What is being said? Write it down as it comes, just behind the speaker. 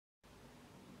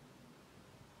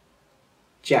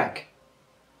Jack,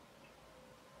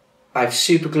 I've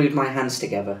superglued my hands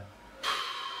together.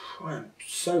 I'm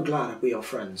so glad we are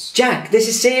friends. Jack, this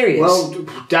is serious. Well,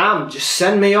 damn, just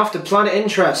send me off to Planet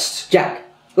Interest. Jack,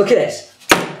 look at this.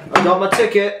 I got my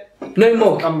ticket. No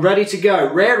mug. I'm ready to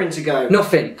go, raring to go.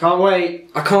 Nothing. Can't wait.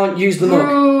 I can't use the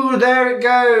mug. Ooh, there it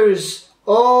goes.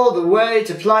 All the way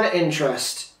to Planet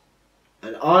Interest.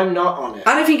 And I'm not on it.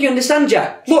 I don't think you understand,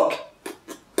 Jack. Look,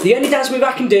 the only dance move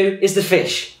I can do is the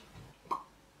fish.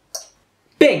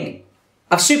 Bing.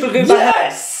 I've superglued my hands.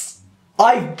 Yes!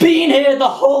 I've been here the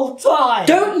whole time!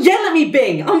 Don't yell at me,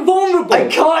 Bing. I'm vulnerable. I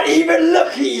can't even look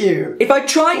at you! If I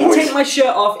try to take my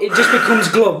shirt off, it just becomes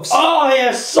gloves. Oh,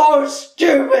 you're so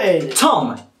stupid!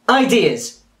 Tom,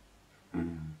 ideas.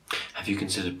 Have you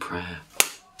considered prayer?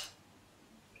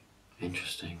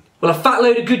 Interesting. Well, a fat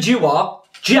load of good you are.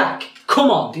 Jack, come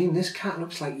on. Dean, this cat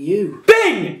looks like you.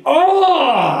 Bing!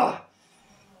 Oh!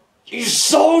 You're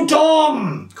so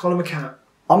dumb! Call him a cat.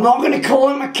 I'm not gonna call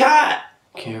him a cat!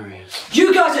 Curious.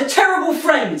 You guys are terrible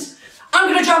friends. I'm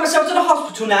going to drive myself to the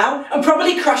hospital now and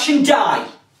probably crash and die.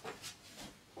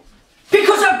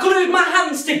 Because I've glued my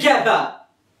hands together.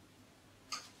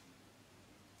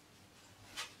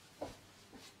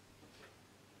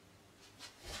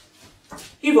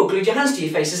 You've all glued your hands to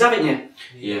your faces, haven't you?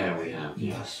 Yeah, we have.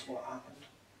 That's what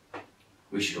happened.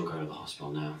 We should all go to the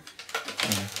hospital now.